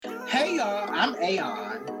y'all, I'm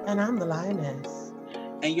Aon. And I'm the Lioness.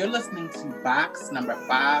 And you're listening to Box Number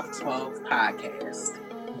 512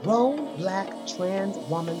 Podcast. Grown Black Trans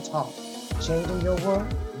Woman Talk. Changing your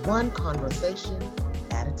world, one conversation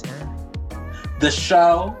at a time. The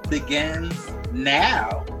show begins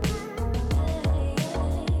now.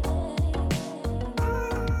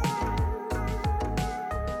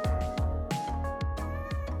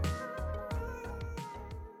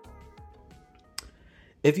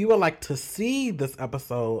 If you would like to see this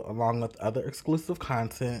episode along with other exclusive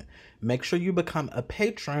content, make sure you become a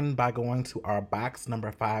patron by going to our Box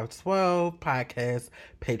Number 512 Podcast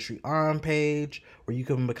Patreon page, where you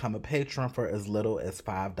can become a patron for as little as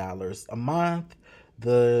 $5 a month.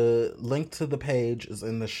 The link to the page is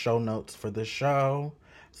in the show notes for the show.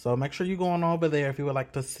 So make sure you go on over there if you would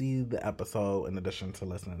like to see the episode in addition to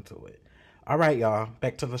listening to it. All right, y'all,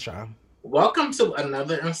 back to the show. Welcome to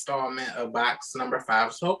another installment of Box Number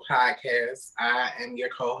 512 Podcast. I am your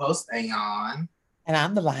co-host, Ayon. And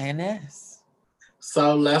I'm the Lioness.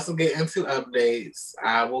 So let's get into updates.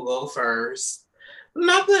 I will go first.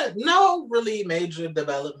 No really major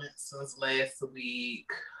developments since last week.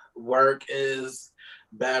 Work is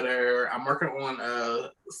better. I'm working on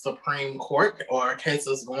a Supreme Court or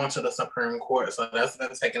cases going to the Supreme Court. So that's been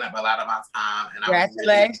taking up a lot of my time. And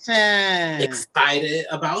Congratulations. I'm really excited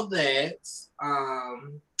about that.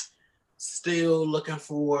 Still looking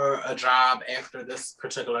for a job after this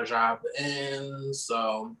particular job ends.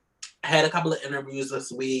 So I had a couple of interviews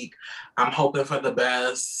this week. I'm hoping for the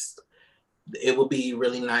best. It would be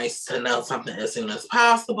really nice to know something as soon as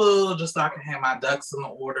possible, just so I can have my ducks in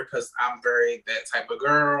order, because I'm very that type of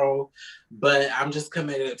girl. But I'm just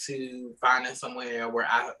committed to finding somewhere where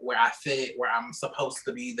I fit, where I'm supposed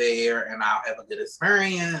to be there, and I'll have a good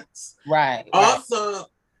experience. Right. Also,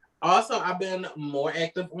 I've been more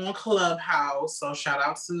active on Clubhouse, so shout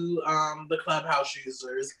out to the Clubhouse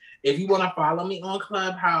users. If you want to follow me on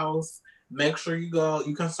Clubhouse, make sure you go.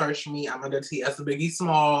 You can search me. I'm under TS Biggie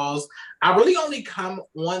Smalls. I really only come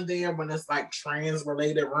on there when it's like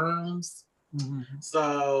trans-related rooms. Mm-hmm.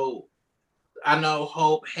 So I know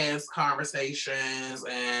Hope has conversations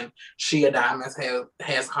and Shia Diamonds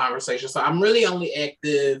has conversations. So I'm really only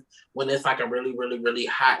active when it's like a really, really, really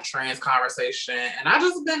hot trans conversation. And I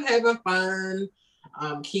just been having fun,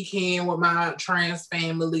 kikiing with my trans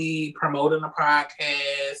family, promoting the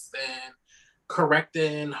podcast, and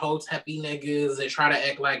correcting hoteppy niggas. They try to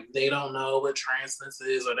act like they don't know what transness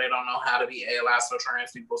is, or they don't know how to be allies for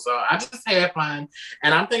trans people. So I just had fun.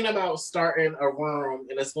 And I'm thinking about starting a room,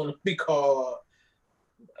 and it's going to be called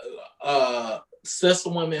Cis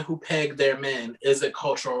Women Who Peg Their Men. Is it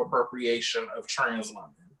cultural appropriation of trans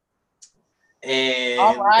women? And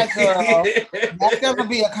all right, girl. That's gonna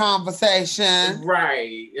be a conversation.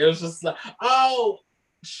 Right. It was just like,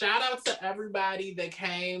 shout out to everybody that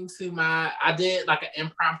came to I did like an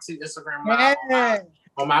impromptu Instagram live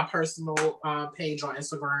on my personal page on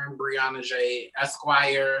Instagram, Brianna J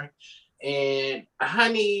Esquire. And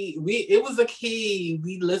honey, it was a key.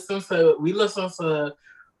 We listened to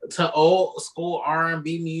old school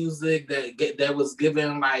R&B music that was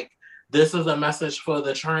given like, this is a message for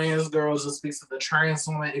the trans girls. It speaks to the trans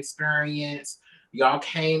woman experience. Y'all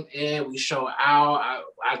came in, we showed out.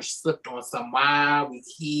 I just slipped on some wine.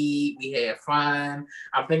 We had fun.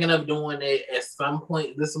 I'm thinking of doing it at some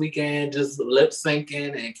point this weekend, just lip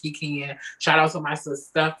syncing and kikiing. Shout out to my sister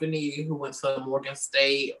Stephanie, who went to Morgan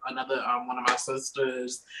State, another one of my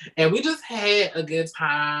sisters. And we just had a good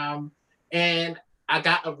time. And I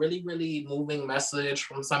got a really, really moving message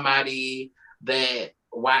from somebody that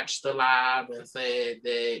watched the live and said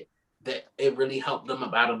that it really helped them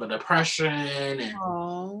out of a depression. And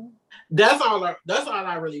that's all I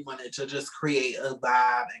really wanted, to just create a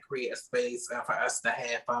vibe and create a space and for us to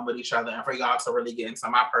have fun with each other and for y'all to really get into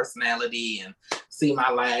my personality and see my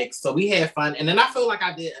likes. So we had fun. And then I feel like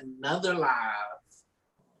I did another live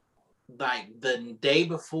like the day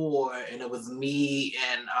before, and it was me,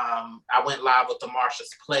 and I went live with the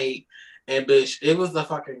Marsha's Plate. And bitch, it was a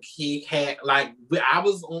fucking key cat. Like me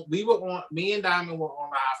and Diamond were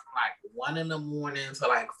on live from like 1 a.m. to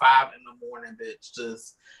like 5 a.m, bitch,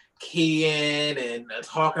 just keying and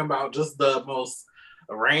talking about just the most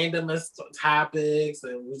randomest topics.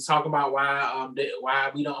 And we talk about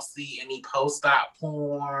why we don't see any post-op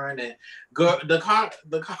porn and the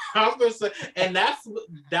conversation. And that's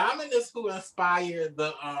Diamond is who inspired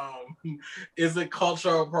the is it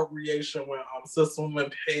cultural appropriation when cis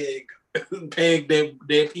women peg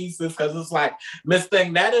their pieces, because it's like, Miss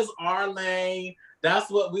Thing, that is our lane.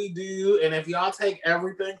 That's what we do. And if y'all take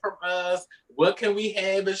everything from us, what can we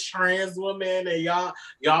have as trans women? And y'all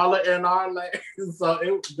are in our lane. So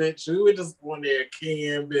bitch, we were just on there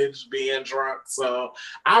bitch, being drunk. So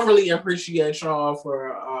I really appreciate y'all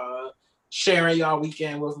for sharing y'all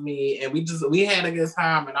weekend with me. And we had a good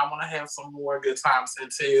time, and I want to have some more good times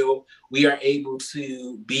until we are able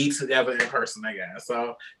to be together in person again.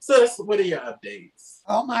 So sis, what are your updates?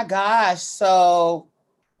 Oh my gosh. So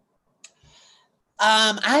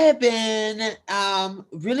I have been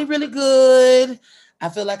really, really good. I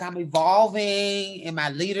feel like I'm evolving in my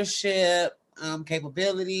leadership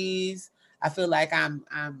capabilities. I feel like I'm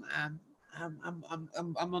on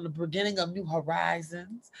the beginning of new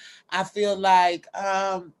horizons. I feel like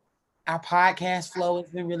our podcast flow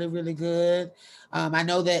has been really, really good. I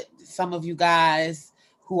know that some of you guys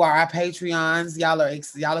who are our Patreons, y'all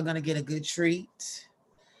are gonna get a good treat.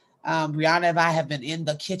 Brianna and I have been in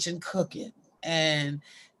the kitchen cooking, and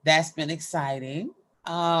that's been exciting.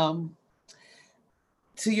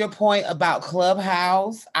 To your point about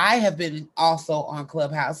Clubhouse, I have been also on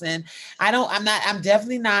Clubhouse, and I'm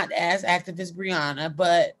definitely not as active as Brianna,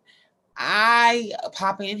 but I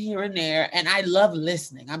pop in here and there, and I love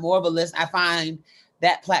listening. I'm more of a listen. I find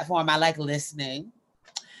that platform, I like listening.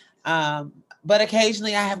 But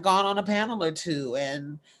occasionally I have gone on a panel or two,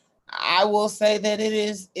 and I will say that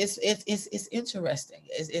it's interesting.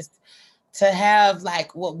 It's to have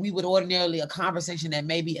like what we would ordinarily a conversation that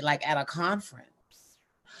maybe like at a conference,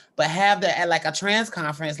 but have that at like a trans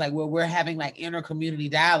conference, like where we're having like inter-community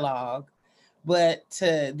dialogue, but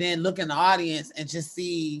to then look in the audience and just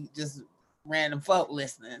see just random folk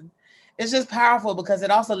listening. It's just powerful because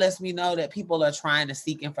it also lets me know that people are trying to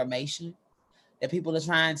seek information, that people are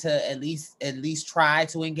trying to at least try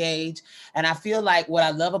to engage. And I feel like what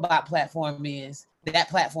I love about that platform is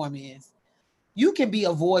you can be a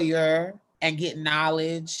voyeur and get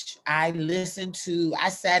knowledge. I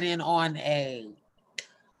sat in on a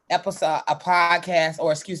podcast,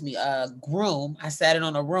 or excuse me, a room. I sat in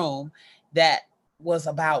on a room that was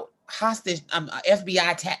about hostage,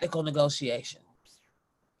 FBI tactical negotiations.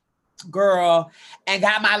 Girl, and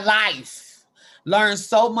got my life. Learned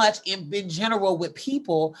so much in general with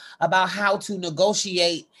people about how to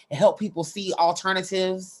negotiate and help people see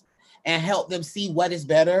alternatives and help them see what is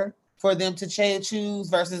better for them to choose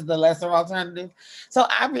versus the lesser alternative. So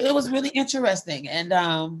it was really interesting.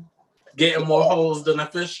 And getting more holes than a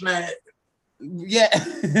fishnet. Yeah.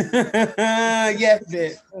 Yes,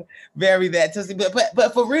 bitch. Very that.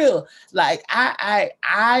 But for real, like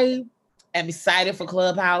I am excited for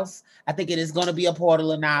Clubhouse. I think it is going to be a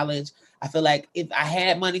portal of knowledge. I feel like if I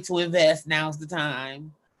had money to invest, now's the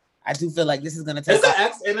time. I do feel like this is going to take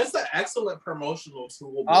and it's an excellent promotional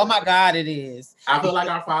tool. Oh my God, it is. I feel like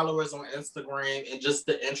our followers on Instagram and just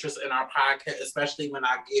the interest in our podcast, especially when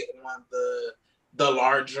I get on the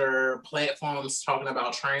larger platforms talking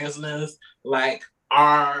about transness, like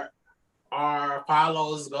our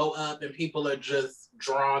follows go up and people are just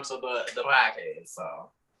drawn to the podcast.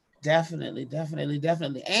 So definitely.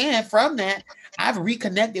 And from that, I've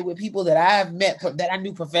reconnected with people that I've met that I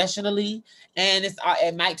knew professionally, and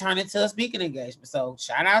it might turn into a speaking engagement. So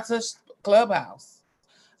shout out to Clubhouse.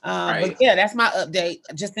 Right. But yeah, that's my update.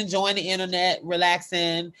 Just enjoying the internet,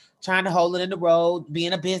 relaxing, trying to hold it in the road,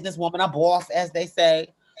 being a businesswoman, a boss, as they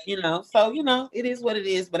say. So it is what it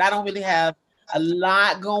is. But I don't really have a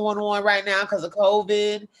lot going on right now because of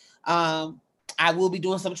COVID. I will be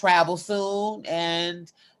doing some travel soon,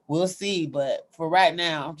 and we'll see. But for right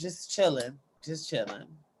now, just chilling.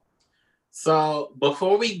 So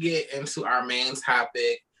before we get into our main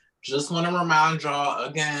topic, just want to remind y'all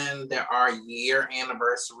again that our year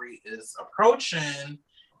anniversary is approaching.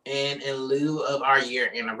 And in lieu of our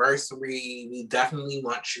year anniversary, we definitely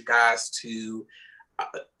want you guys to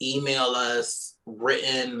email us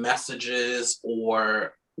written messages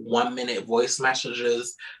or 1-minute voice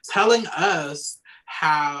messages telling us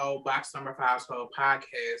how Box Number 512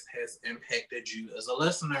 podcast has impacted you as a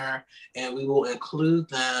listener, and we will include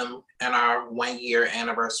them in our 1-year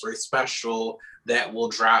anniversary special that will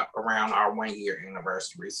drop around our 1-year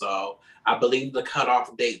anniversary. So I believe the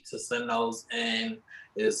cutoff date to send those in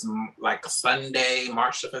is like Sunday,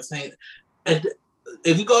 March the 15th. And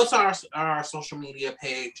if you go to our social media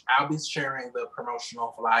page, I'll be sharing the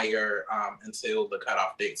promotional flyer until the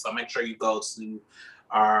cutoff date. So make sure you go to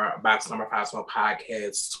our Box Number 512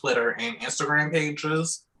 podcast Twitter and Instagram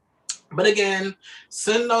pages. But again,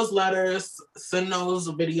 send those letters, send those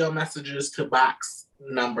video messages to Box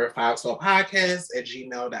Number 512 podcast at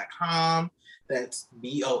gmail.com. That's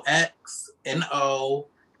BOXNO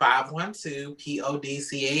 512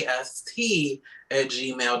 PODCAST at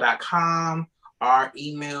gmail.com. our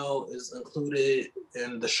email is included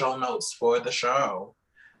in the show notes for the show.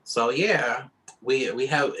 So yeah, we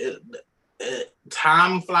have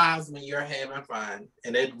time flies when you're having fun,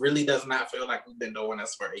 and it really does not feel like we've been doing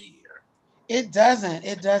this for a year. It doesn't.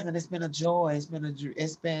 It doesn't. It's been a joy.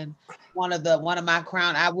 It's been one of my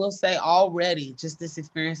crown. I will say already, just this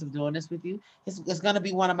experience of doing this with you, it's going to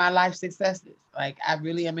be one of my life successes. Like I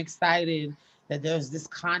really am excited that there's this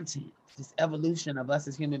content, this evolution of us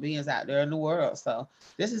as human beings out there in the world. So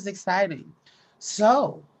this is exciting.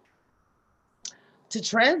 So to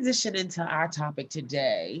transition into our topic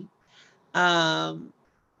today,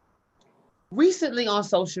 recently on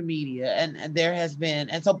social media, and there has been,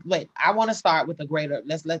 and so wait, I want to start with a greater,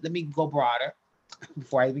 let me go broader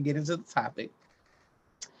before I even get into the topic.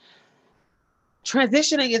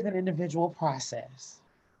 Transitioning is an individual process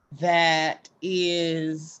that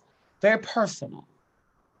is very personal.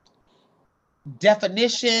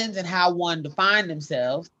 Definitions and how one defines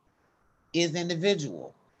themselves is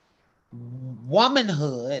individual.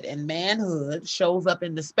 Womanhood and manhood shows up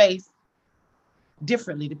in the space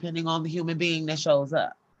differently depending on the human being that shows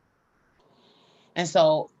up. And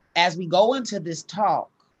so as we go into this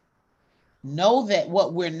talk, know that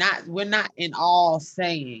what we're not in all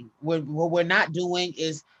saying, what we're not doing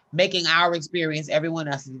is making our experience everyone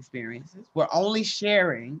else's experiences. We're only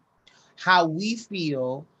sharing how we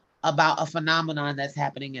feel about a phenomenon that's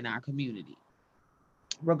happening in our community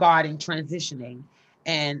regarding transitioning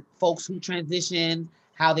and folks who transition,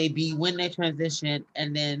 how they be when they transition,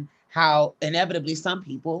 and then how inevitably some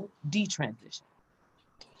people detransition.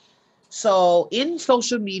 So in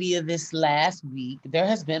social media this last week, there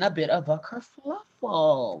has been a bit of a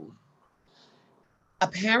kerfluffle.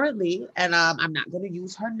 Apparently, and I'm not going to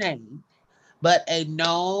use her name, but a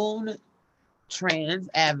known trans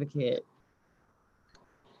advocate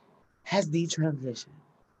has detransitioned.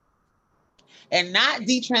 And not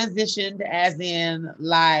detransitioned as in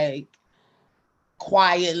like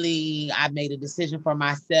quietly, I made a decision for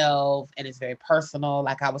myself and it's very personal,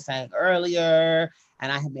 like I was saying earlier,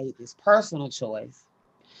 and I have made this personal choice.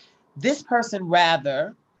 This person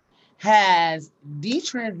rather has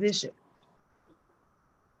detransitioned,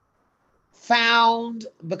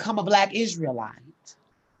 become a Black Israelite,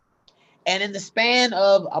 and in the span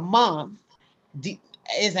of a month,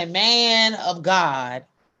 is a man of God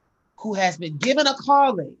who has been given a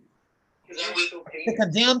calling to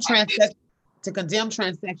condemn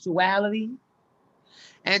transsexuality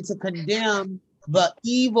and to condemn the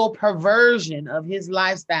evil perversion of his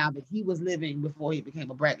lifestyle that he was living before he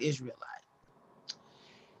became a Black Israelite.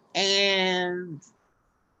 And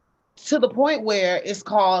to the point where it's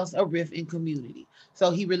caused a rift in community.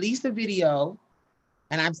 So he released a video,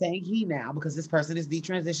 and I'm saying he now because this person is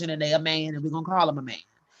detransitioned and they a man and we're going to call him a man.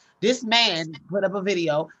 This man put up a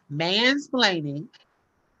video mansplaining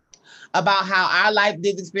about how our life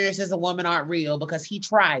lived experiences as a woman aren't real because he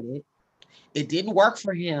tried it. It didn't work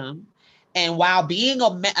for him. And while being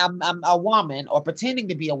a woman or pretending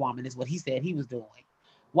to be a woman is what he said he was doing.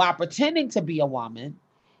 While pretending to be a woman,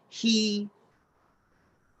 he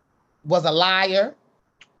was a liar.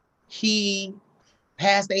 He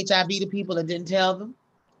passed HIV to people and didn't tell them.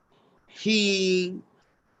 He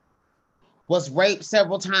was raped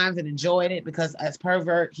several times and enjoyed it because as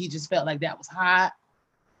pervert, he just felt like that was hot.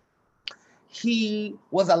 He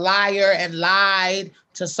was a liar and lied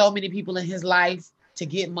to so many people in his life to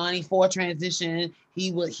get money for transition.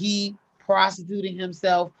 He prostituted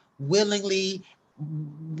himself willingly,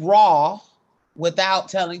 raw, without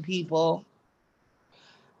telling people.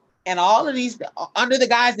 And all of these, under the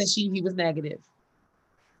guise that he was negative.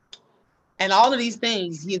 And all of these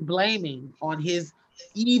things he is blaming on his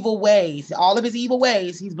evil ways. All of his evil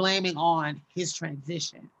ways, he's blaming on his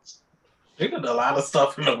transition. He did a lot of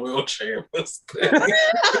stuff in the wheelchair.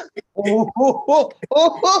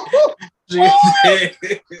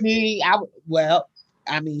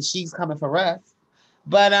 She's coming for us.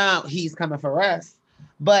 But he's coming for us.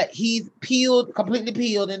 But he's completely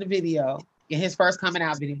peeled in the video. In his first coming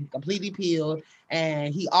out video, he's completely peeled.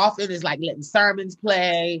 And he often is like letting sermons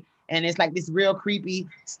play. And it's like this real creepy,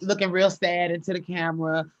 looking real sad into the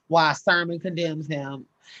camera while a sermon condemns him.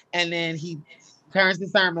 And then he turns the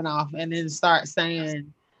sermon off and then starts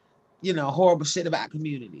saying, horrible shit about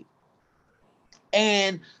community.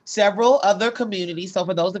 And several other communities. So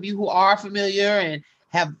for those of you who are familiar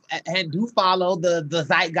and do follow the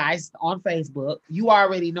Zeitgeist on Facebook, you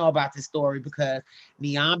already know about this story because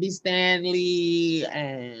Niambi Stanley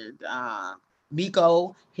and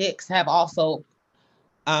Miko Hicks have also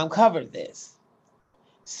covered this.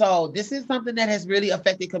 So this is something that has really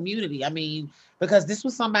affected community. I mean, because this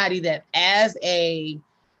was somebody that as a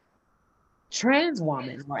trans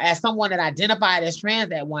woman, or as someone that identified as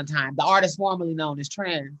trans at one time, the artist formerly known as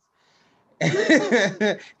trans,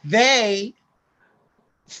 they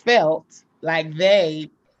felt like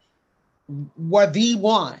they were the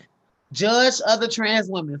one. Judged other trans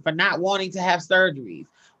women for not wanting to have surgeries,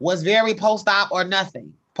 was very post-op or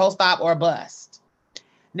nothing, post-op or bust.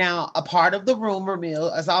 Now, a part of the rumor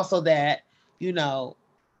mill is also that, you know,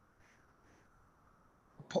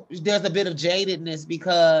 there's a bit of jadedness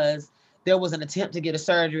because there was an attempt to get a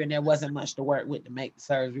surgery and there wasn't much to work with to make the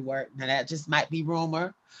surgery work. Now, that just might be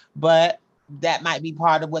rumor, but that might be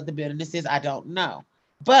part of what the bitterness is. I don't know.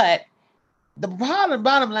 But the problem,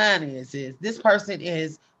 bottom line is this person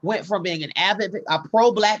went from being an advocate, a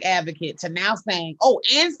pro-Black advocate, to now saying,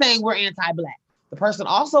 and saying we're anti-Black. The person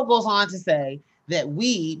also goes on to say that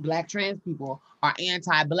we, Black trans people, are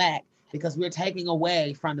anti-Black because we're taking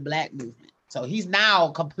away from the Black movement. So he's now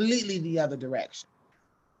completely the other direction.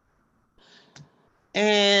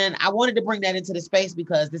 And I wanted to bring that into the space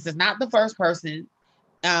because this is not the first person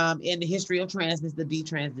in the history of transness to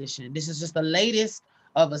detransition. This is just the latest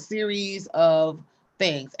of a series of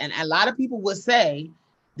things. And a lot of people would say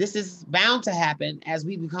this is bound to happen as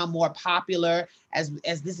we become more popular, as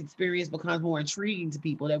this experience becomes more intriguing to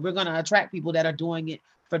people, that we're going to attract people that are doing it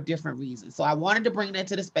for different reasons. So I wanted to bring that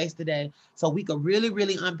to the space today so we could really,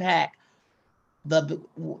 really unpack the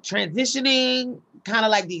transitioning, kind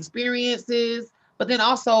of like the experiences, but then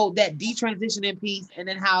also that detransitioning piece, and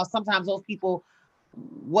then how sometimes those people,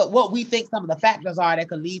 what we think some of the factors are that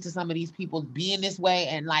could lead to some of these people being this way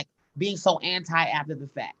and like being so anti after the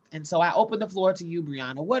fact. And so I open the floor to you,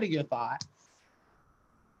 Brianna. What are your thoughts?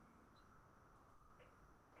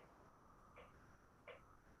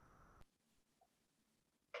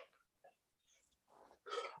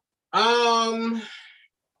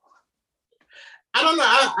 I don't know.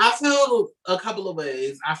 I feel a couple of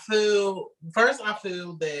ways. I feel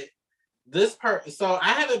that this person, so I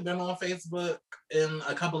haven't been on Facebook in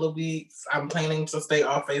a couple of weeks. I'm planning to stay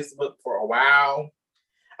off Facebook for a while.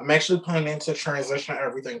 I'm actually planning to transition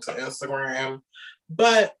everything to Instagram.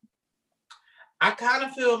 But I kind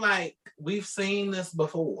of feel like we've seen this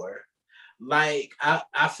before. Like,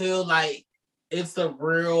 I feel like it's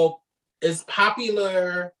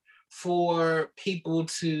popular for people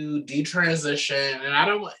to detransition. And I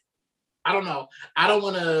don't know. I don't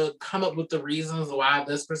want to come up with the reasons why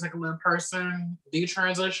this particular person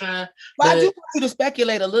detransition. Well, I do want you to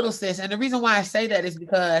speculate a little, sis. And the reason why I say that is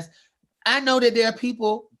because I know that there are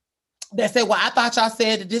people that say, well, I thought y'all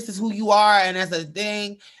said that this is who you are and as a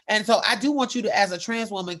thing. And so I do want you to, as a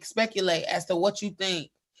trans woman, speculate as to what you think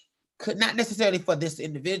could, not necessarily for this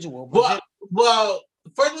individual. But well,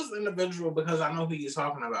 for this individual, because I know who you're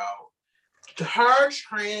talking about, her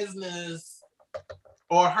transness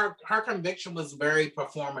or her conviction was very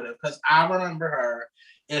performative, because I remember her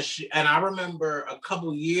and I remember a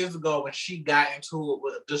couple years ago when she got into it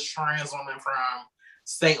with this trans woman from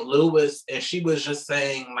St. Louis, and she was just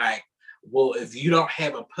saying like, well, if you don't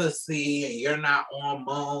have a pussy and you're not on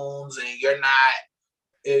hormones and you're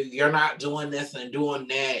not doing this and doing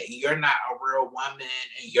that, you're not a real woman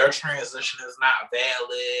and your transition is not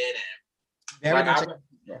valid. And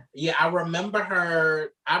I remember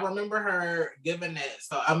her giving that.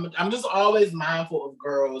 So I'm just always mindful of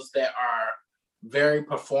girls that are very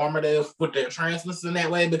performative with their transness in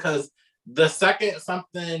that way, because the second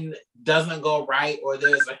something doesn't go right or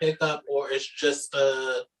there's a hiccup or it's just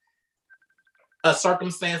a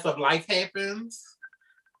circumstance of life happens,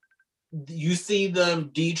 you see them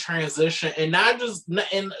detransition, and not just,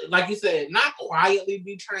 and like you said, not quietly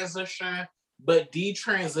detransition, but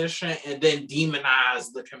detransition and then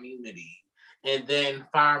demonize the community, and then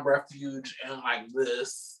find refuge in like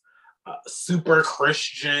this super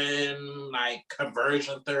Christian like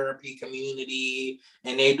conversion therapy community,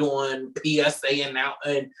 and they doing PSA and now,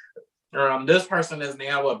 and this person is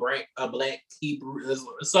now a black Hebrew.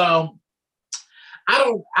 So I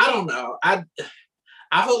don't know. I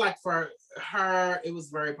feel like for her, it was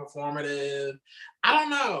very performative. I don't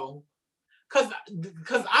know.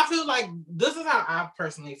 Because I feel like this is how I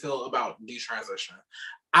personally feel about detransition.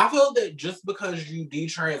 I feel that just because you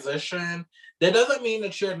detransition, that doesn't mean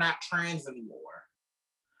that you're not trans anymore.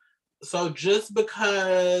 So just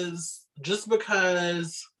because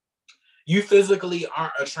you physically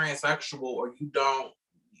aren't a transsexual, or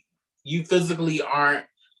you physically aren't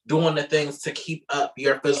doing the things to keep up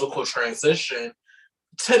your physical transition,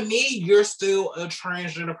 to me, you're still a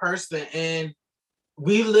transgender person, and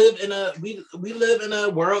we live in a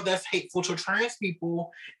world that's hateful to trans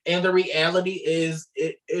people, and the reality is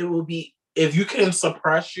it will be if you can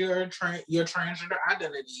suppress your transgender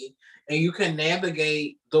identity and you can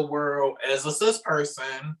navigate the world as a cis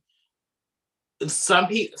person, some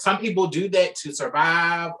people do that to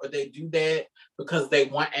survive, or they do that because they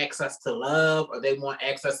want access to love, or they want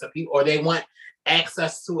access to people, or they want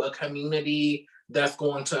access to a community that's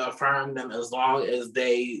going to affirm them as long as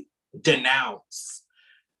they denounce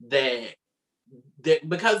that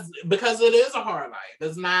because it is a hard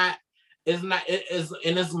life. It is,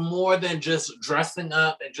 and it's more than just dressing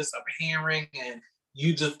up and just appearing and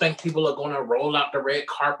you just think people are going to roll out the red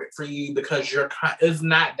carpet for you because it's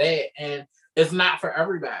not that, and it's not for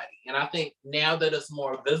everybody. And I think now that it's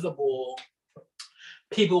more visible,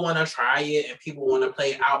 people want to try it and people want to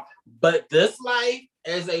play it out. But this life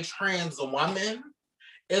as a trans woman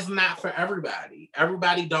is not for everybody.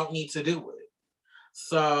 Everybody don't need to do it.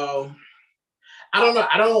 So I don't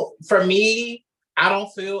know. For me, I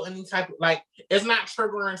don't feel any type of like, it's not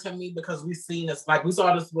triggering to me because we've seen this. Like we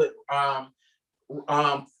saw this with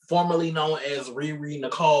formerly known as Riri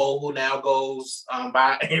Nicole, who now goes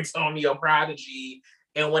by Antonio Prodigy.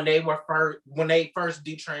 And when he first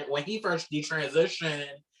detransitioned,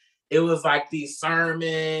 it was like these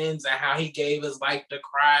sermons and how he gave his life to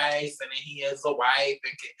Christ, and then he has a wife,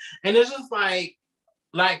 and it's just like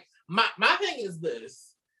my thing is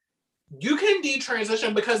this: you can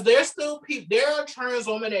detransition because there's still people. There are trans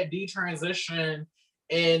women that detransition,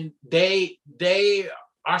 and they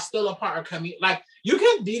are still a part of community. Like you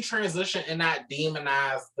can detransition and not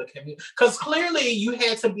demonize the community, because clearly you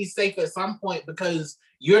had to be safe at some point because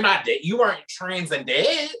you're not dead. You weren't trans and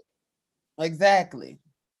dead. Exactly.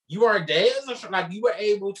 You are dead. Like you were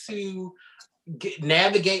able to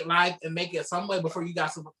navigate life and make it some way before you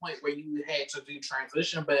got to the point where you had to do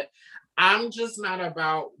transition. But I'm just not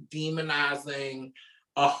about demonizing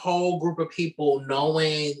a whole group of people,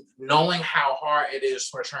 knowing how hard it is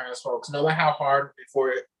for trans folks, knowing how hard it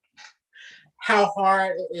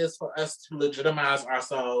is for us to legitimize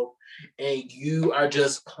ourselves, and you are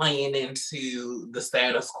just playing into the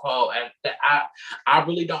status quo. And I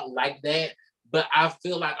really don't like that. But I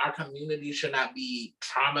feel like our community should not be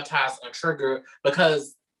traumatized and triggered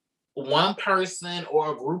because one person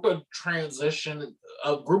or a group of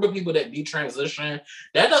people that detransition,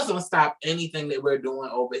 that doesn't stop anything that we're doing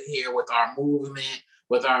over here with our movement,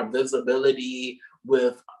 with our visibility,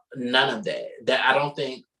 with none of that. That I don't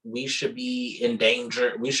think we should be in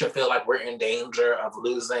danger. We should feel like we're in danger of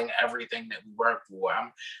losing everything that we work for.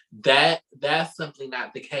 That's simply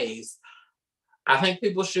not the case. I think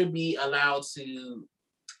people should be allowed to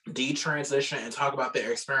detransition and talk about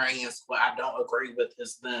their experience. What I don't agree with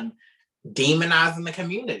is them demonizing the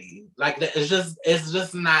community. Like it's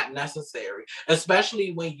just not necessary,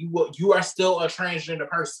 especially when you are still a transgender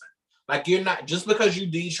person. Like you're not, just because you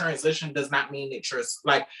detransition does not mean that you're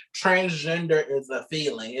like, transgender is a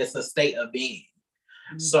feeling, it's a state of being.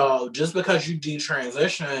 Mm-hmm. So just because you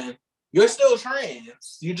detransition, you're still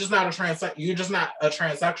trans. You're just not a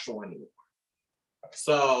transsexual anymore.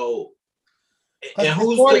 So, and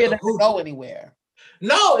Dysphoria doesn't go anywhere.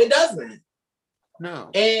 No, it doesn't.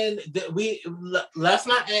 No. And let's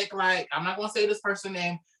not act like, I'm not going to say this person's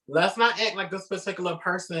name. Let's not act like this particular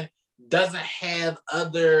person doesn't have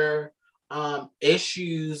other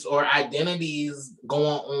issues or identities going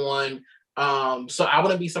on. So I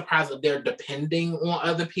wouldn't be surprised if they're depending on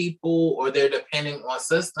other people or they're depending on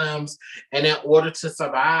systems. And in order to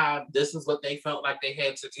survive, this is what they felt like they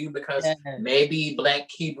had to do, because maybe Black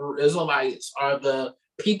Hebrew Israelites are the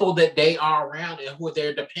people that they are around and who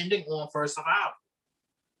they're depending on for survival.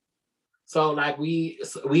 So like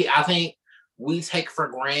I think we take for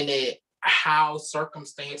granted how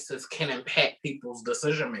circumstances can impact people's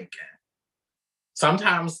decision making.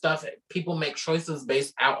 Sometimes people make choices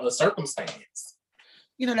based out of circumstance.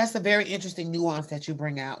 You know, that's a very interesting nuance that you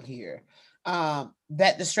bring out here.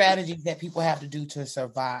 That the strategies that people have to do to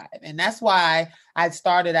survive. And that's why I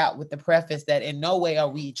started out with the preface that in no way are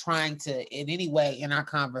we trying to, in any way in our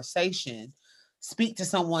conversation, speak to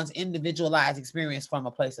someone's individualized experience from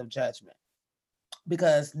a place of judgment.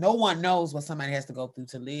 Because no one knows what somebody has to go through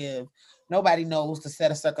to live. Nobody knows the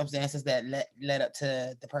set of circumstances that led up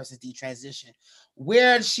to the person's detransition.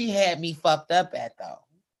 Where she had me fucked up at, though,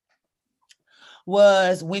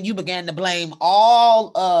 was when you began to blame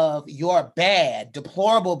all of your bad,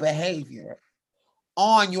 deplorable behavior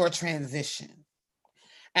on your transition.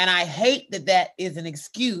 And I hate that is an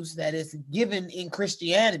excuse that is given in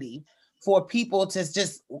Christianity for people to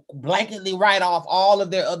just blanketly write off all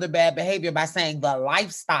of their other bad behavior by saying the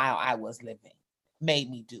lifestyle I was living made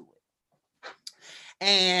me do it.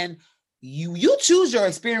 And you choose your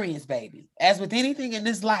experience, baby. As with anything in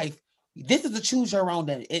this life, This is a choose your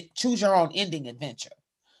own ending adventure.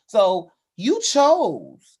 So you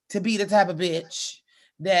chose to be the type of bitch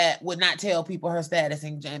that would not tell people her status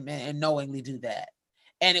and knowingly do that.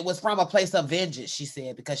 And it was from a place of vengeance, she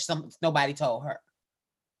said, because nobody told her.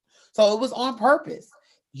 So it was on purpose.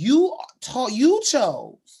 You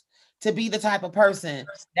chose to be the type of person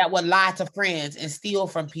that would lie to friends and steal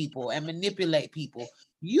from people and manipulate people.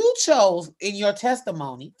 You chose in your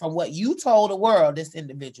testimony, from what you told the world, this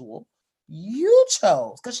individual, you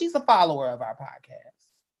chose, because she's a follower of our podcast,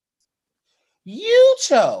 you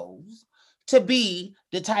chose to be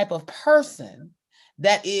the type of person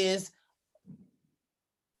that is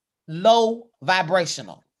low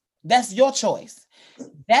vibrational. That's your choice.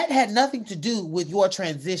 That had nothing to do with your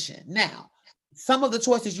transition. Now, some of the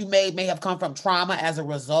choices you made may have come from trauma as a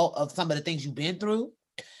result of some of the things you've been through.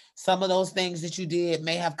 Some of those things that you did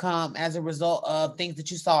may have come as a result of things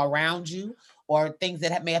that you saw around you or things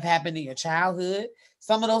that may have happened in your childhood.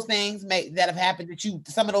 Some of those things that have happened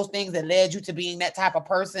some of those things that led you to being that type of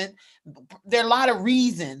person. There are a lot of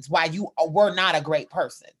reasons why you were not a great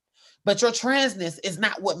person, but your transness is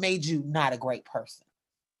not what made you not a great person.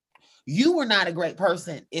 You were not a great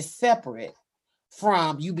person is separate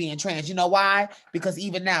from you being trans. You know why? Because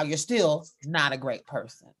even now you're still not a great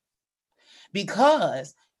person.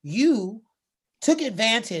 Because you took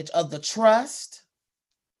advantage of the trust,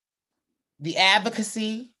 the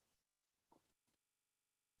advocacy,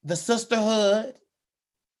 the sisterhood,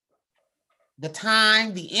 the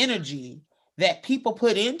time, the energy that people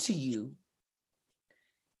put into you.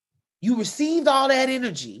 You received all that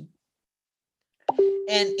energy,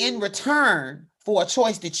 and in return for a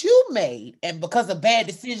choice that you made, and because of bad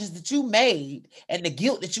decisions that you made and the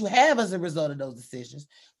guilt that you have as a result of those decisions,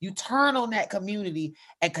 you turn on that community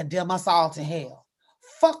and condemn us all to hell.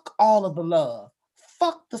 Fuck all of the love.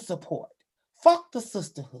 Fuck the support. Fuck the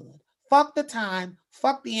sisterhood. Fuck the time.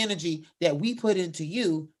 Fuck the energy that we put into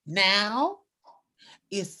you. Now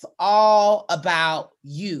it's all about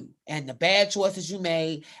you and the bad choices you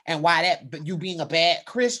made, and why that you being a bad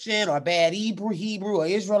Christian or a bad Hebrew or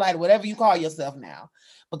Israelite, whatever you call yourself now,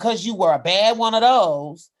 because you were a bad one of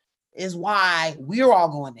those, is why we're all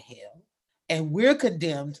going to hell and we're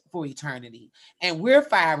condemned for eternity and we're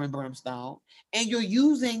fire and brimstone, and you're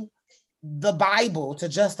using the Bible to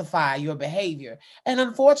justify your behavior. And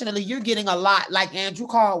unfortunately, you're getting a lot, like Andrew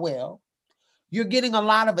Caldwell, you're getting a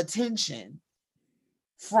lot of attention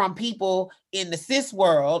from people in the cis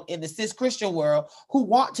world, in the cis Christian world, who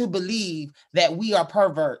want to believe that we are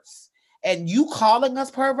perverts. And you calling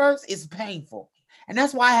us perverts is painful. And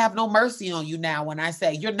that's why I have no mercy on you now when I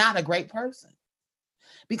say you're not a great person.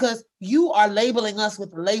 Because you are labeling us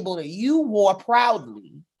with the label that you wore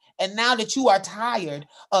proudly. And now that you are tired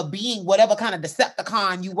of being whatever kind of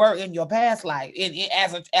Decepticon you were in your past life,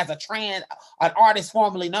 as a trans, an artist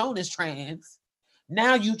formerly known as trans,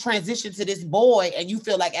 now you transition to this boy and you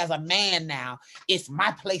feel like as a man now, it's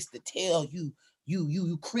my place to tell you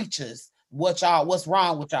creatures what's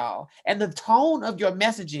wrong with y'all. And the tone of your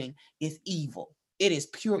messaging is evil. It is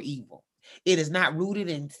pure evil. It is not rooted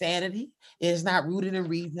in sanity. It is not rooted in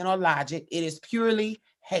reason or logic. It is purely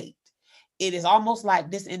hate. It is almost like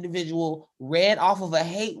this individual read off of a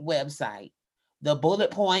hate website the bullet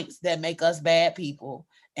points that make us bad people,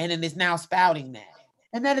 and then it's now spouting that.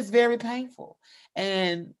 And that is very painful.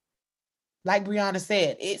 And like Brianna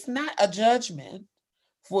said, it's not a judgment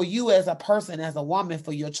for you as a person, as a woman,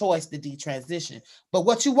 for your choice to detransition. But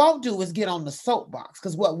what you won't do is get on the soapbox,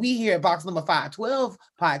 because what we here at Box Number 512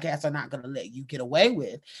 podcasts are not going to let you get away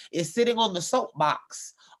with is sitting on the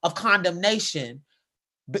soapbox of condemnation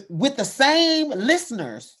with the same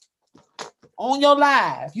listeners on your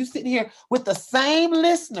live. You sitting here with the same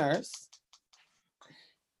listeners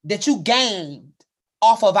that you gained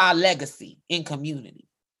off of our legacy in community.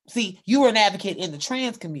 See, you were an advocate in the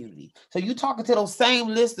trans community. So you talking to those same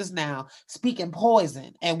listeners now, speaking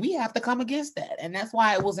poison, and we have to come against that. And that's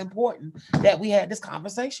why it was important that we had this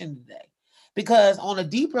conversation today. Because on a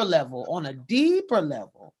deeper level,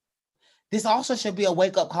 this also should be a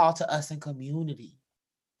wake-up call to us in community.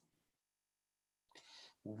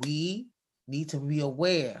 We need to be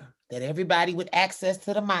aware that everybody with access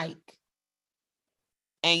to the mic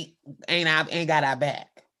ain't got our back.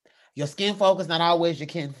 Your skin folk is not always your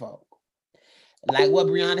kinfolk. Like what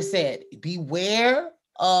Brianna said, beware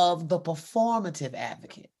of the performative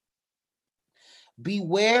advocate.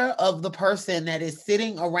 Beware of the person that is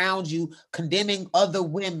sitting around you condemning other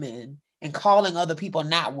women and calling other people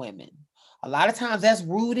not women. A lot of times that's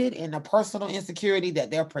rooted in a personal insecurity that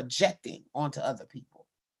they're projecting onto other people.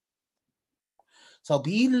 So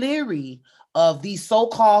be leery of these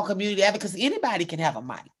so-called community advocates. Anybody can have a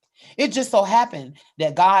mic. It just so happened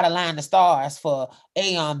that God aligned the stars for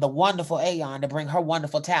Aeon, the wonderful Aeon, to bring her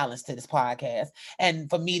wonderful talents to this podcast, and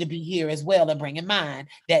for me to be here as well and bring in mind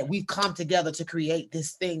that we've come together to create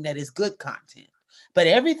this thing that is good content. But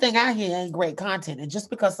everything out here ain't great content. And just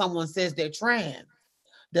because someone says they're trans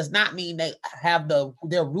does not mean they have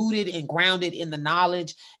they're rooted and grounded in the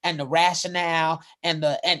knowledge and the rationale and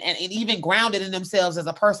even grounded in themselves as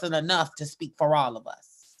a person enough to speak for all of us.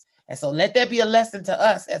 And so let that be a lesson to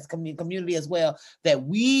us as community as well, that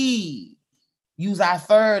we use our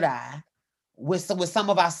third eye with some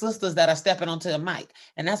of our sisters that are stepping onto the mic.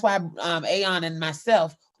 And that's why Aeon and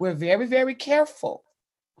myself, we're very, very careful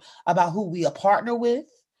about who we partner with,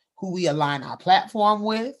 who we align our platform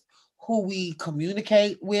with, who we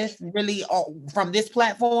communicate with really from this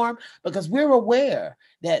platform, because we're aware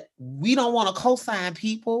that we don't want to co-sign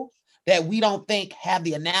people that we don't think have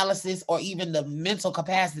the analysis or even the mental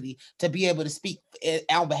capacity to be able to speak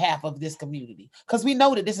on behalf of this community. Because we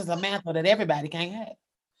know that this is a mantle that everybody can't have.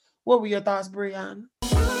 What were your thoughts, Brianna?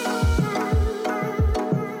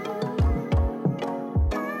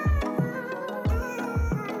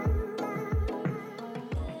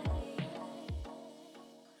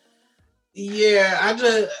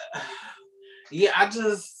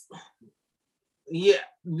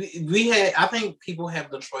 We had, I think people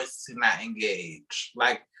have the choice to not engage.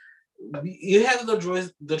 Like, you have the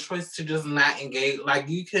choice to just not engage. Like,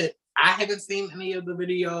 I haven't seen any of the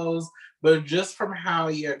videos, but just from how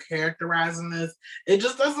you're characterizing this, it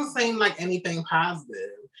just doesn't seem like anything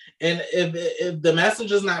positive. And if the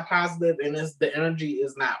message is not positive and the energy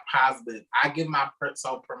is not positive, I give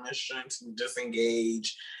myself permission to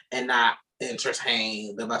disengage and not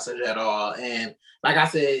entertain the message at all. And like I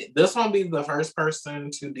said, this won't be the first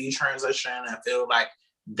person to detransition and feel like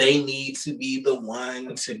they need to be the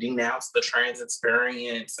one to denounce the trans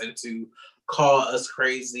experience and to call us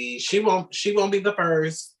crazy. She won't be the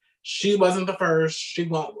first. She wasn't the first. She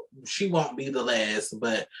won't be the last.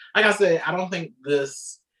 But like I said, I don't think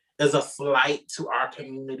this is a slight to our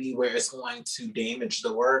community where it's going to damage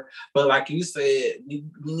the work. But like you said, we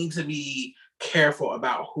need to be careful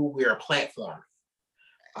about who we're platforming,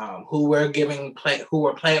 who we're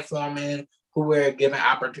platforming, who we're giving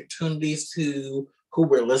opportunities to, who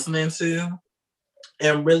we're listening to.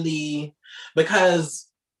 And really, because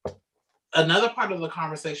another part of the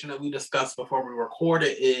conversation that we discussed before we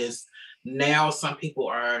recorded is now some people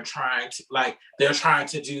are trying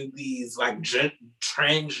to do these like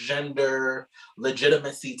transgender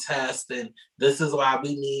legitimacy tests, and this is why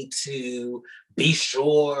we need to be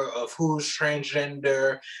sure of who's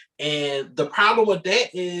transgender. And the problem with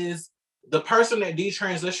that is the person that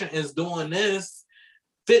detransition is doing this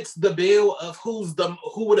fits the bill of who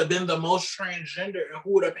would have been the most transgender and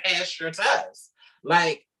who would have passed your test.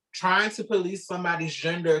 Like, trying to police somebody's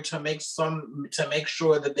gender to make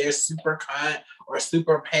sure that they're super cunt or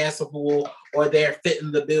super passable or they're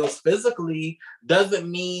fitting the bills physically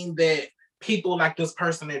doesn't mean that people like this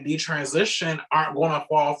person that detransition aren't going to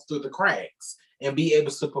fall through the cracks and be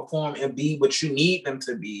able to perform and be what you need them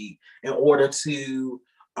to be in order to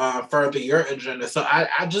further your agenda. So I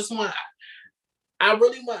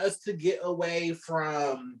really want us to get away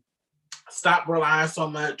from stop relying so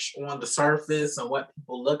much on the surface and what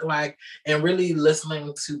people look like and really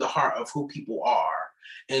listening to the heart of who people are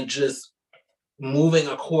and just moving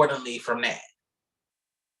accordingly from that.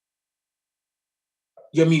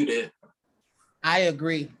 You're muted. I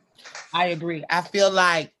agree. I feel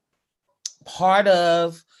like part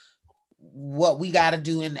of what we got to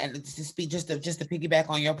do, and to speak just to piggyback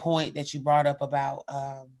on your point that you brought up about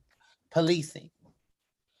policing.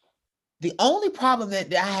 The only problem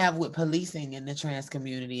that I have with policing in the trans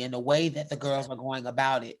community and the way that the girls are going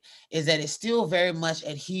about it is that it still very much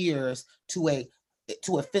adheres to a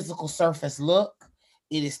physical surface look.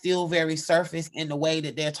 It is still very surface in the way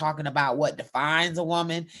that they're talking about what defines a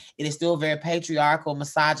woman. It is still very patriarchal,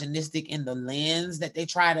 misogynistic in the lens that they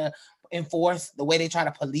try to enforce, the way they try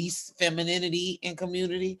to police femininity in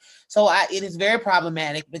community. So it is very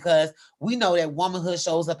problematic because we know that womanhood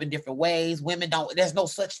shows up in different ways. There's no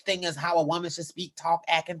such thing as how a woman should speak, talk,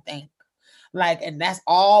 act, and think. And that's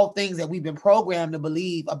all things that we've been programmed to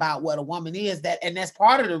believe about what a woman is. And that's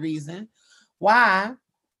part of the reason why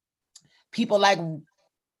people like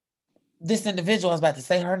this individual, I was about to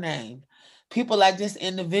say her name, people like this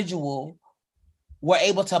individual were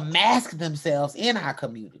able to mask themselves in our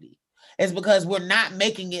community. It's because we're not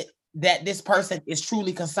making it that this person is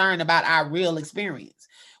truly concerned about our real experience.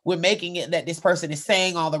 We're making it that this person is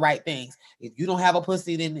saying all the right things. If you don't have a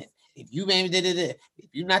pussy, then this. If you maybe did it, if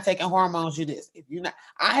you're not taking hormones, you this. If you're not,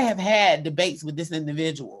 I have had debates with this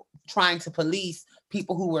individual trying to police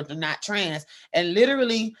people who were not trans. And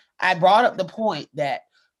literally, I brought up the point that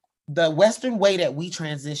the Western way that we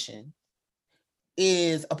transition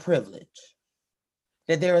is a privilege.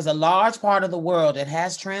 That there is a large part of the world that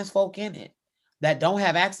has trans folk in it that don't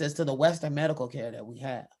have access to the Western medical care that we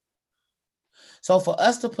have. So for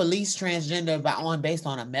us to police transgender based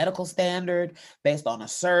on a medical standard, based on a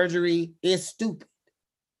surgery, is stupid.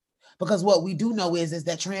 Because what we do know is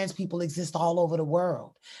that trans people exist all over the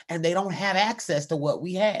world and they don't have access to what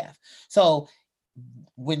we have. So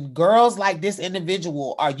when girls like this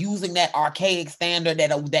individual are using that archaic standard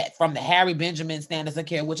that from the Harry Benjamin standards of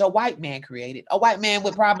care, which a white man created, a white man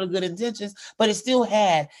with probably good intentions, but it still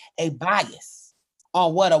had a bias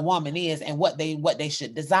on what a woman is and what they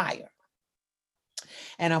should desire.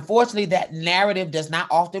 And unfortunately, that narrative does not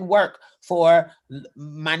often work for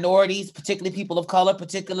minorities, particularly people of color,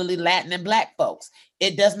 particularly Latin and Black folks.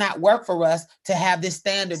 It does not work for us to have this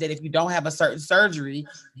standard that if you don't have a certain surgery,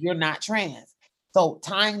 you're not trans. So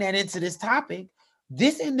tying that into this topic,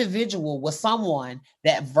 this individual was someone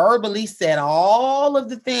that verbally said all of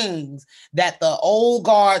the things that the old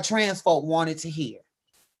guard trans folk wanted to hear.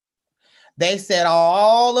 They said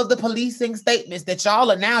all of the policing statements that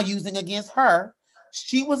y'all are now using against her.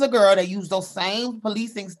 She was a girl that used those same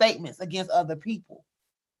policing statements against other people.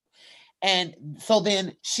 And so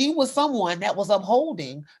then she was someone that was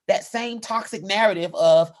upholding that same toxic narrative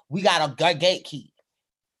of we got to gatekeep.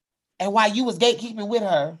 And while you was gatekeeping with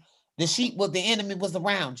her, the enemy was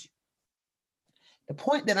around you. The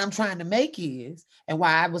point that I'm trying to make is, and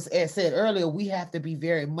why I said earlier, we have to be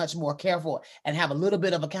very much more careful and have a little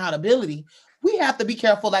bit of accountability. We have to be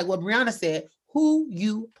careful, like what Brianna said, who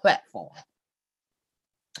you platform.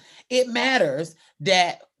 It matters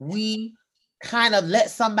that we kind of let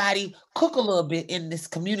somebody cook a little bit in this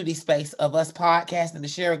community space of us podcasting and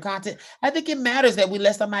sharing content. I think it matters that we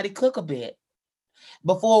let somebody cook a bit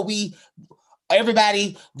before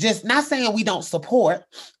everybody just not saying we don't support.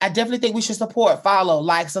 I definitely think we should support, follow,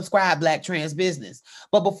 like, subscribe Black Trans Business.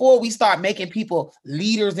 But before we start making people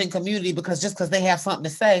leaders in community because they have something to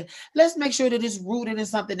say, let's make sure that it's rooted in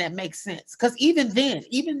something that makes sense. Because even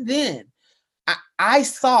then, I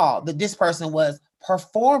saw that this person was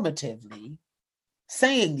performatively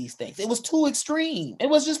saying these things. It was too extreme. It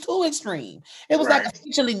was just too extreme. It was like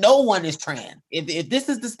essentially no one is trans. If this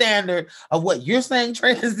is the standard of what you're saying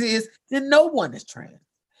trans is, then no one is trans.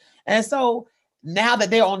 And so now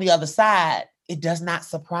that they're on the other side, it does not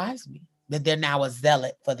surprise me that they're now a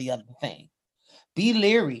zealot for the other thing. Be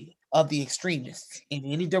leery of the extremists in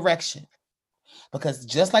any direction, because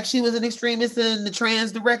just like she was an extremist in the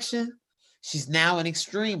trans direction, she's now an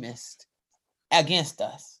extremist against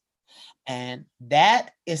us. And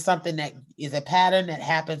that is something that is a pattern that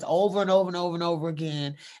happens over and over and over and over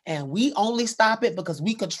again. And we only stop it because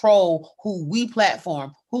we control who we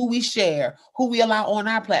platform, who we share, who we allow on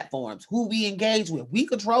our platforms, who we engage with. We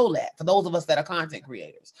control that for those of us that are content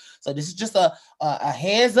creators. So this is just a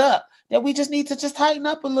heads up that we just need to just tighten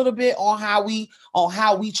up a little bit on how we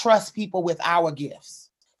trust people with our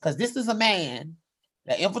gifts. Because this is a man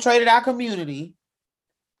that infiltrated our community.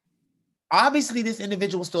 Obviously, this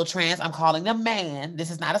individual is still trans. I'm calling them man. This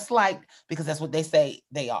is not a slight because that's what they say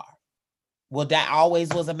they are. Will die, always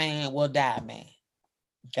was a man, will die a man.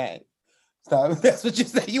 Okay. So that's what you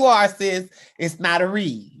say you are, sis. It's not a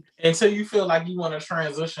read. Until you feel like you want to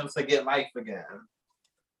transition to get life again.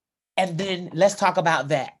 And then let's talk about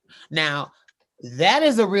that. Now, that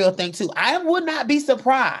is a real thing too. I would not be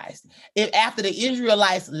surprised if after the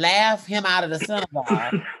Israelites laugh him out of the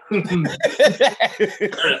synagogue.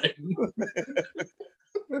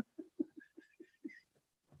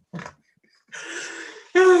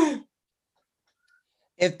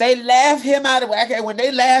 If they laugh him out of when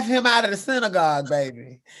they laugh him out of the synagogue,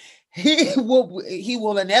 baby, he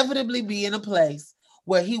will inevitably be in a place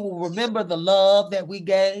where he will remember the love that we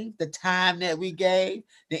gave, the time that we gave,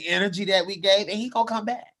 the energy that we gave, and he's gonna come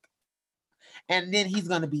back. And then he's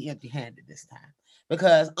gonna be empty-handed this time.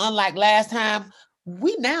 Because unlike last time,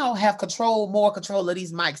 we now have more control of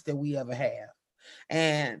these mics than we ever have.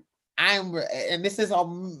 And this is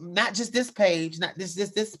on not just this page, not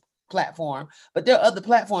this platform, but there are other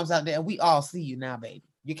platforms out there, and we all see you now, baby.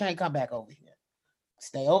 You can't come back over here.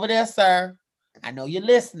 Stay over there, sir. I know you're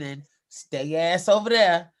listening. Stay your ass over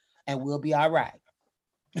there and we'll be all right.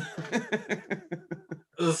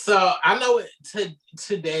 So I know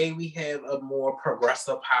today we have a more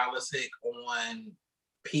progressive politic on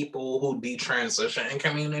people who detransition in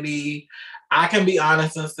community. I can be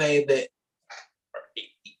honest and say that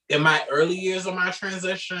in my early years of my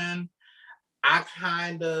transition, I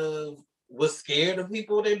kind of was scared of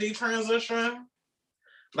people that detransition.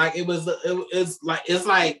 Like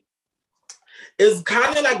it's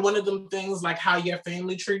kind of like one of them things, like how your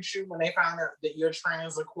family treats you when they find out that you're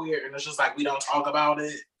trans or queer, and it's just like we don't talk about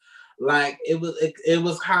it. Like it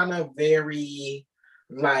was kind of very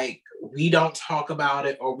like we don't talk about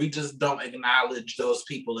it, or we just don't acknowledge those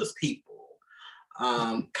people as people.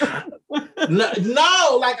 No,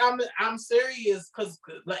 like I'm serious, because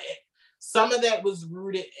like some of that was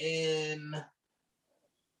rooted in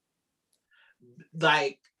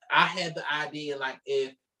like I had the idea like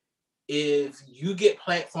if you get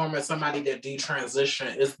platform as somebody that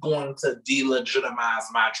detransition, it's going to delegitimize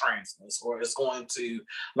my transness, or it's going to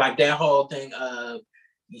like that whole thing of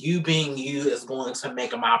you being you is going to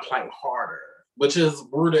make my plight harder, which is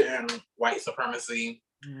rooted in white supremacy.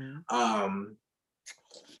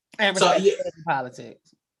 And so yeah,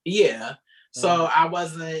 politics. Yeah. So I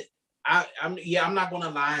wasn't. I'm not gonna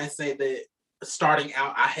lie and say that starting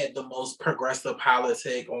out I had the most progressive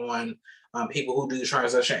politic on people who do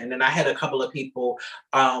transition, and then I had a couple of people.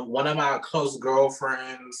 One of my close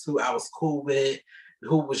girlfriends who I was cool with,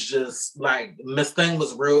 who was just like Miss Thing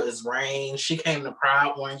was real as rain. She came to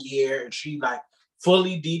Pride one year and she like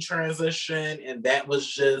fully detransitioned, and that was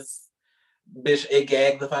just bitch. It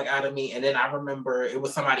gagged the fuck out of me. And then I remember it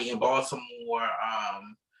was somebody in Baltimore.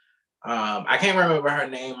 I can't remember her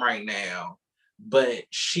name right now, but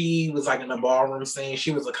she was like in the ballroom scene.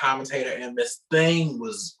 She was a commentator, and this thing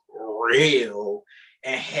was real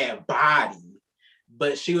and had body,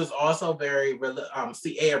 but she was also very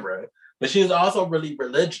Sierra, but she was also really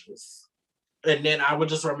religious. And then I would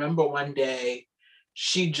just remember one day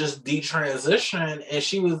she just detransitioned, and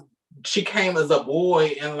she came as a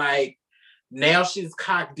boy, and like now she's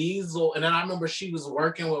cock diesel. And then I remember she was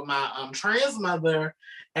working with my trans mother,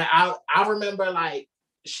 and I remember like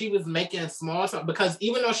she was making small talk, because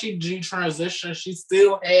even though she detransitioned, she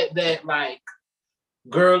still had that like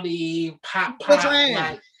girly pop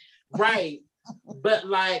like right. But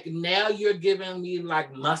like now you're giving me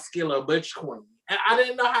like muscular butch queen, and I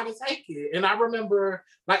didn't know how to take it. And I remember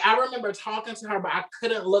talking to her, but I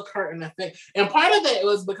couldn't look her in the face. And part of that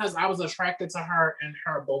was because I was attracted to her in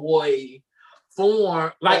her boy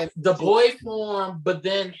form, like the boy form, but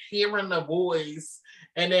then hearing the voice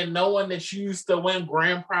and then knowing that you used to win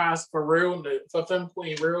grand prize for realness, for Femme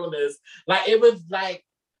Queen realness, like it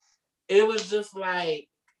was just like,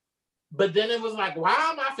 but then it was like, why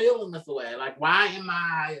am I feeling this way? Like, why am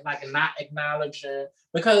I like not acknowledging?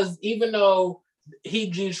 Because even though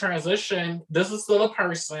he detransitioned, this is still a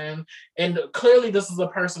person, and clearly this is a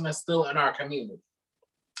person that's still in our community.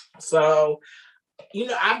 So,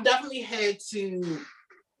 I've definitely had to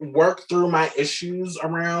work through my issues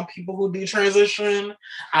around people who detransition.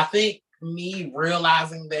 I think me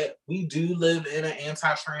realizing that we do live in an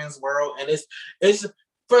anti-trans world, and it's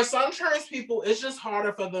for some trans people, it's just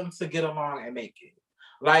harder for them to get along and make it.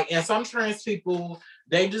 Like, and some trans people,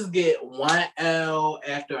 they just get one L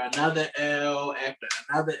after another L after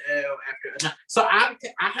another L after another. So I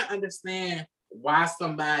can understand why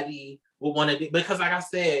somebody would want to do, because like I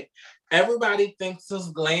said, everybody thinks it's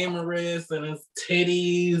glamorous and it's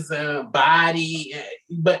titties and body,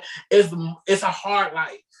 but it's a hard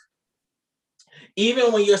life.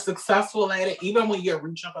 Even when you're successful at it, even when you're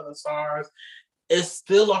reaching for the stars, it's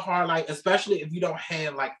still a hard life, especially if you don't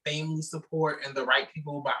have like family support and the right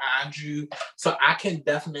people behind you. So I can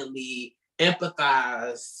definitely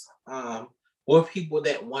empathize with people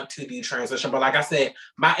that want to detransition. But like I said,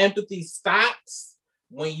 my empathy stops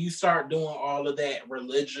when you start doing all of that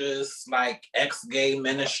religious, like ex-gay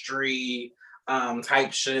ministry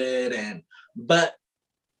type shit. But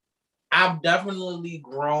I've definitely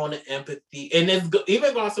grown in empathy. And it's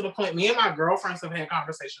even gone to the point, me and my girlfriends have had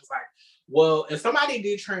conversations like, well, if somebody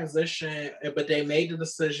detransition, but they made the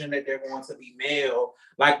decision that they're going to be male,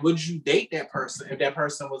 like, would you date that person if that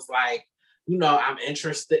person was like, I'm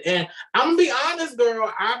interested? And I'm gonna be honest,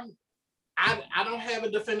 girl, I don't have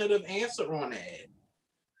a definitive answer on that.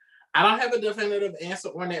 I don't have a definitive answer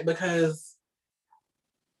on that, because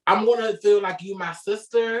I'm gonna feel like you my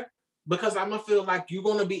sister, because I'm gonna feel like you're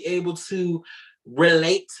gonna be able to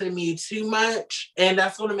relate to me too much, and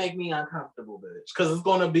that's gonna make me uncomfortable, bitch. Because it's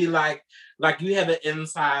gonna be like you have an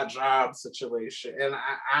inside job situation, and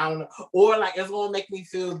I don't know, or like it's gonna make me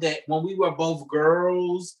feel that when we were both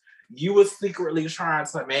girls, you were secretly trying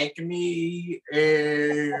to make me,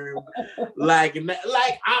 and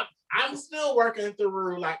I'm still working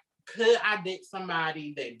through like, could I date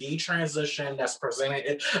somebody that detransition that's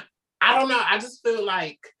presented? I don't know. I just feel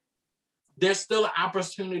like there's still an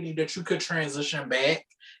opportunity that you could transition back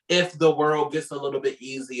if the world gets a little bit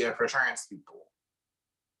easier for trans people.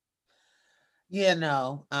 Yeah,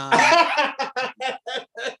 no.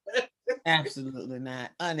 Absolutely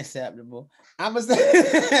not. Unacceptable. I'm a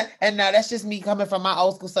say, and now that's just me coming from my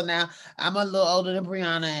old school. So now I'm a little older than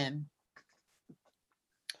Brianna and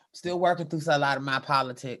still working through a lot of my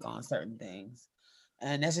politic on certain things.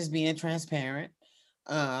 And that's just being transparent.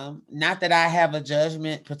 Not that I have a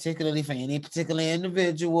judgment particularly for any particular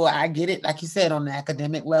individual. I get it, like you said, on the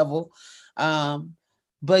academic level.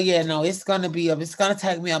 But yeah, no, it's gonna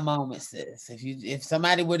take me a moment, sis. If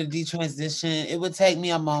somebody were to detransition, it would take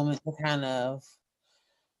me a moment to kind of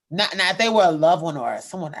not now if they were a loved one or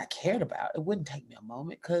someone I cared about, it wouldn't take me a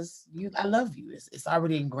moment because I love you. It's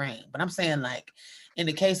already ingrained. But I'm saying like in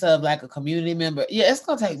the case of like a community member, yeah, it's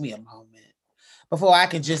gonna take me a moment before I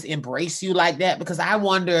can just embrace you like that. Because I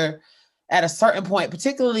wonder at a certain point,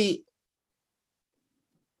 particularly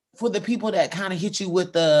for the people that kind of hit you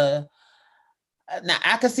with the now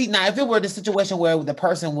I could see now if it were the situation where the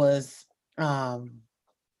person was I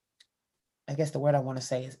guess the word I want to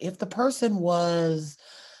say is if the person was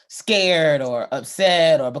scared or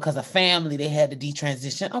upset or because of family they had to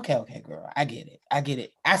detransition. Okay, girl, I get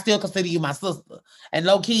it. I still consider you my sister. And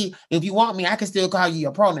low key, if you want me, I can still call you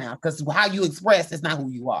your pronoun because how you express is not who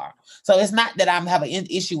you are. So it's not that I'm having an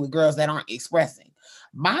issue with girls that aren't expressing.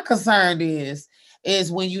 My concern is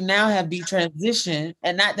when you now have detransition,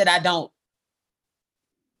 and not that I don't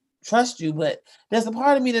trust you, but there's a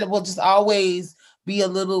part of me that will just always be a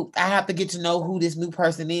little, I have to get to know who this new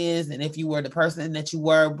person is. And if you were the person that you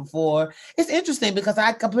were before, it's interesting because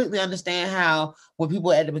I completely understand how when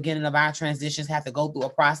people at the beginning of our transitions have to go through a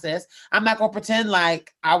process, I'm not going to pretend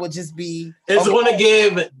like I would just be. It's going to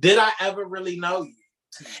give, did I ever really know you?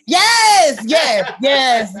 Yes.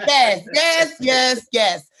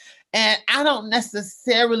 And I don't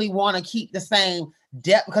necessarily want to keep the same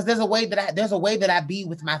depth because there's a way that I be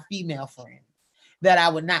with my female friend that I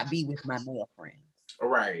would not be with my male friend.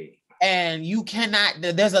 Right. And you cannot,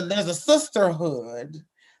 there's a sisterhood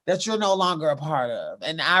that you're no longer a part of.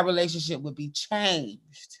 And our relationship would be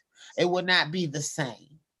changed. It would not be the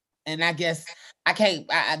same. And I guess I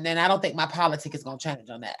don't think my politic is going to change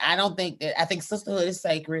on that. I think sisterhood is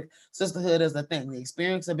sacred. Sisterhood is a thing. The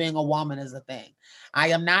experience of being a woman is a thing. I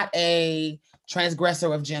am not a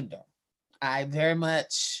transgressor of gender. I very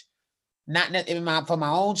much not for my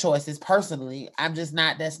own choices personally. I'm just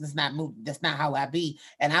not. That's not how I be.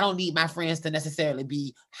 And I don't need my friends to necessarily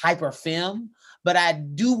be hyper femme, but I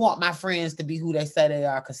do want my friends to be who they say they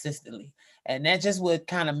are consistently. And that just would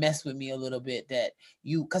kind of mess with me a little bit.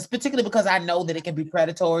 Particularly because I know that it can be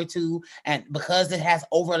predatory too, and because it has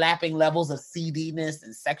overlapping levels of seediness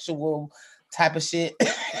and sexual type of shit.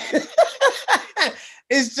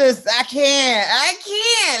 It's just I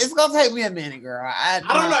can't. It's gonna take me a minute, girl. I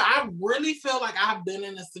don't know. I really feel like I've been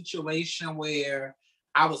in a situation where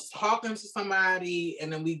I was talking to somebody,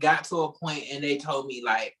 and then we got to a point, and they told me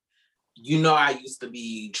like, I used to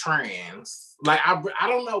be trans. Like I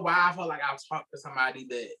don't know why I felt like I was talking to somebody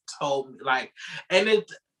that told me like, and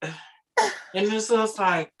it's just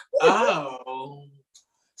like, oh.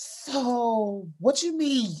 So what you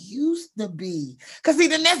mean used to be? Because see,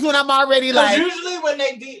 then that's when I'm already like. Usually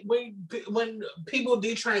when people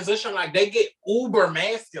detransition, like they get uber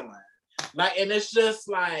masculine, like, and it's just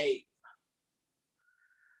like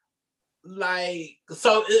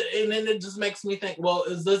so, and then it just makes me think. Well,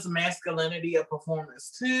 is this masculinity a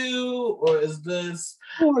performance too, or is this?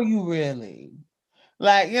 Who are you really?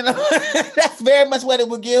 Like, that's very much what it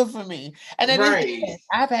would give for me. And then right.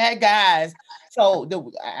 I've had guys. So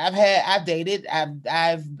I've dated.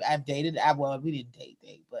 Well, we didn't date,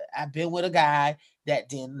 but I've been with a guy that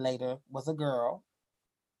then later was a girl.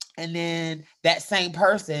 And then that same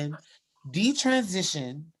person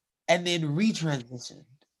detransitioned and then retransitioned.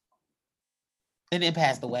 And then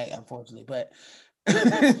passed away, unfortunately. But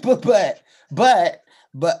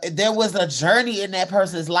but there was a journey in that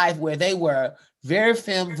person's life where they were very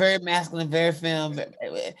femme, very masculine, very femme.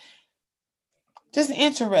 Just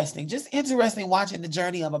interesting watching the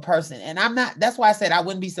journey of a person. And that's why I said I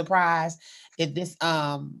wouldn't be surprised if this,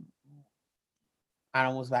 I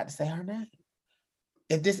was about to say her name.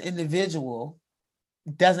 If this individual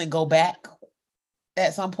doesn't go back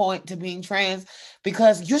at some point to being trans,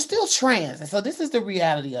 because you're still trans. And so this is the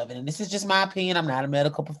reality of it. And this is just my opinion. I'm not a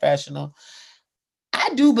medical professional. I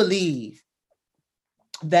do believe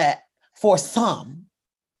that for some,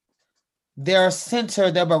 their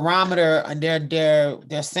barometer and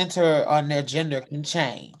their center on their gender can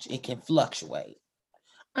change. It can fluctuate.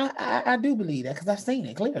 I do believe that because I've seen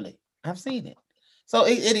it clearly. I've seen it. So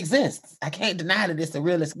it exists. I can't deny that it's a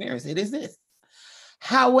real experience. It exists.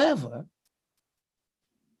 However,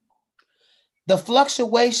 the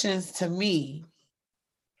fluctuations to me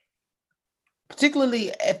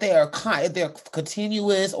particularly if they're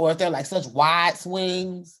continuous or if they're like such wide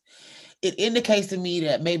swings, it indicates to me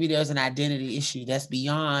that maybe there's an identity issue that's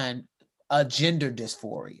beyond a gender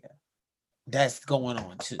dysphoria that's going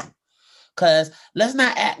on too. Because let's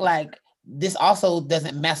not act like this also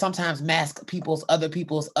doesn't sometimes mask other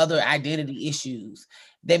people's other identity issues.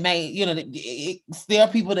 They may, there are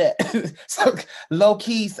people that so low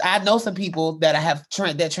key. I know some people that I have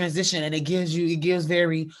that transition, and it gives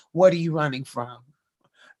very, what are you running from?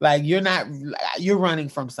 Like you're running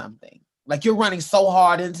from something. Like you're running so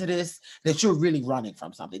hard into this that you're really running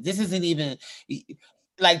from something. This isn't even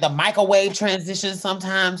like the microwave transition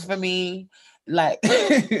sometimes for me. Like,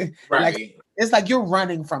 right. Like, it's like you're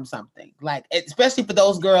running from something. Like, especially for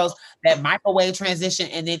those girls that microwave transition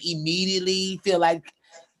and then immediately feel like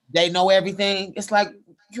they know everything. It's like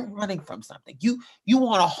you're running from something. You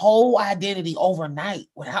want a whole identity overnight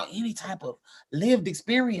without any type of lived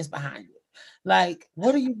experience behind it. Like,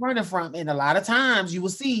 what are you running from? And a lot of times you will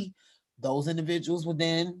see those individuals will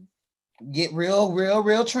then get real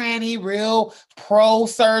tranny, real pro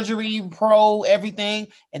surgery, pro everything.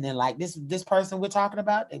 And then like this person we're talking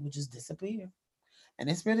about, they would just disappear. And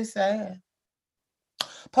it's really sad.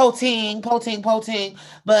 Poting.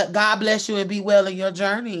 But God bless you and be well in your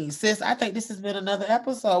journey. Sis, I think this has been another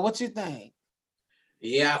episode. What you think?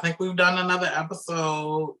 Yeah, I think we've done another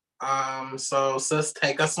episode. So sis,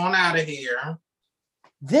 take us on out of here.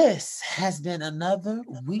 This has been another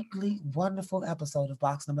weekly wonderful episode of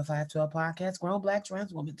Box Number 512 Podcast, Grown Black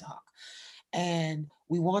Trans Woman Talk. And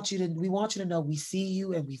we want you to know we see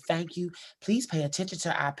you and we thank you. Please pay attention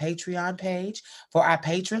to our Patreon page. For our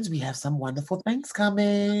patrons, we have some wonderful things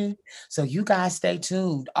coming. So you guys stay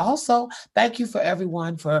tuned. Also, thank you for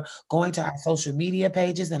everyone for going to our social media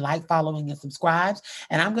pages and following, and subscribes.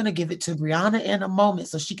 And I'm going to give it to Brianna in a moment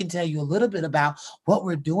so she can tell you a little bit about what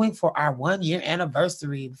we're doing for our 1-year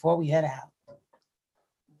anniversary before we head out.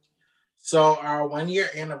 So our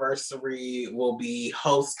 1-year anniversary will be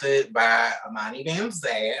hosted by Amani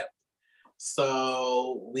Damzad.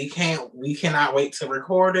 So we cannot wait to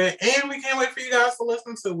record it, and we can't wait for you guys to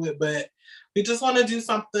listen to it. But we just want to do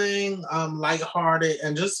something lighthearted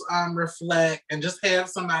and just reflect and just have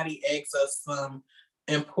somebody ask us some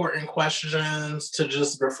important questions to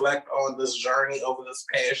just reflect on this journey over this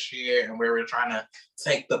past year and where we're trying to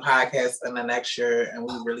take the podcast in the next year. And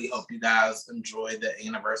we really hope you guys enjoy the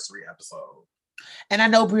anniversary episode. And I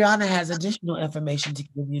know Brianna has additional information to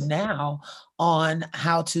give you now on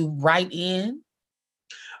how to write in.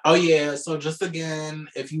 Oh, yeah. So just again,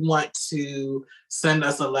 if you want to send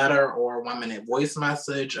us a letter or a 1-minute voice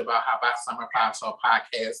message about how Box Number 512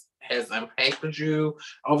 Podcast has impacted you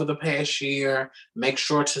over the past year, make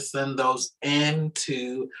sure to send those in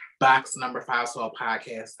to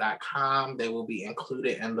boxnumber512podcast.com. They will be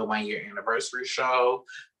included in the 1-year anniversary show.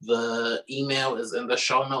 The email is in the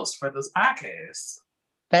show notes for this podcast.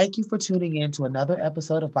 Thank you for tuning in to another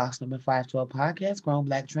episode of Box Number 512 Podcast, Grown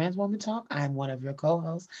Black Trans Woman Talk. I'm one of your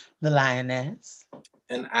co-hosts, the Lioness.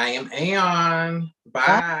 And I am Aeon.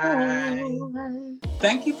 Bye. Bye.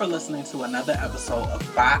 Thank you for listening to another episode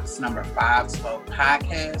of Box Number 512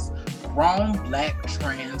 Podcast, Grown Black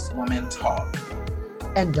Trans Woman Talk.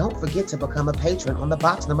 And don't forget to become a patron on the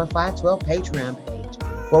Box Number 512 Patreon page,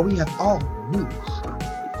 where we have all new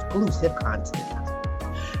exclusive content.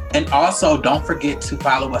 And also, don't forget to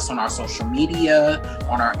follow us on our social media,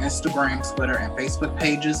 on our Instagram, Twitter, and Facebook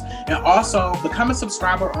pages. And also, become a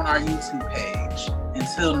subscriber on our YouTube page.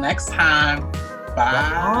 Until next time,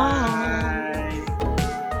 bye.